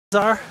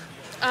Are?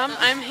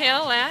 I'm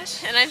Hale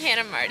Lash. And I'm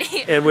Hannah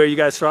Marty. And where are you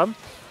guys from?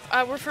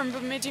 We're from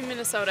Bemidji,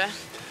 Minnesota.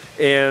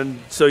 And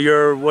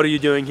so what are you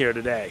doing here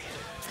today?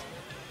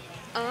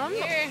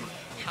 We're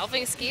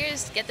helping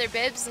skiers get their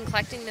bibs and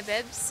collecting the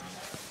bibs.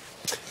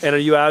 And are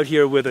you out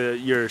here with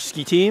your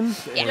ski team?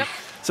 Yeah. Yep.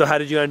 So how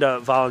did you end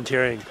up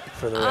volunteering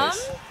for the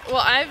race?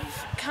 Well,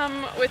 I've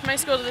come with my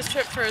school to this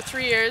trip for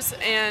 3 years,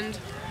 and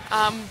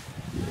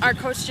our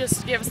coach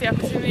just gave us the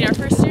opportunity our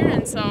first year,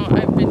 and so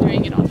I've been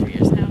doing it all 3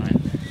 years now.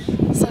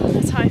 And so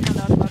that's how I found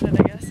out about it,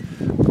 I guess.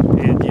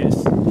 And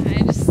yes.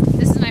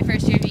 This is my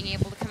first year being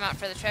able to come out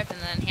for the trip, and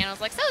then Hannah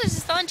was like, so there's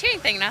this volunteering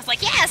thing, and I was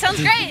like, yeah,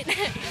 sounds great.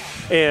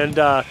 And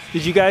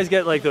did you guys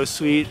get like those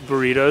sweet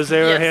burritos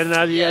they were handing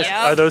out to you guys?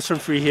 Yep. Are those from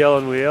Free Heel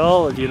and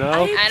Wheel? Do you know?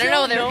 I don't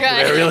know, they're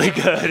good. They're really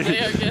good. They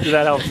are good.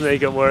 That helps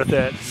make it worth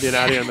it being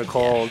out here in the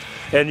cold.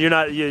 And you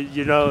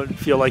don't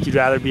feel like you'd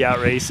rather be out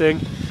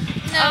racing?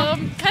 No.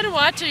 Kind of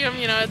watching them,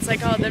 it's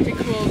like, oh, that'd be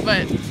cool,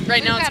 but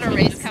right now We've it's got a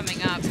race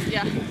coming up.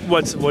 Yeah.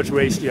 Which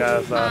race do you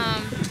have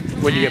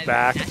when you get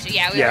back? Actually,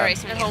 yeah, we have a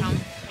race when we get home.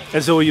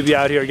 And so will you be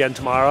out here again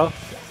tomorrow?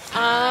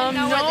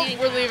 No,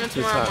 we're leaving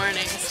tomorrow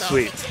morning. So.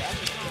 Sweet.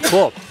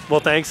 Cool.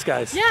 Well, thanks,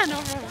 guys. Yeah,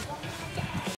 no problem.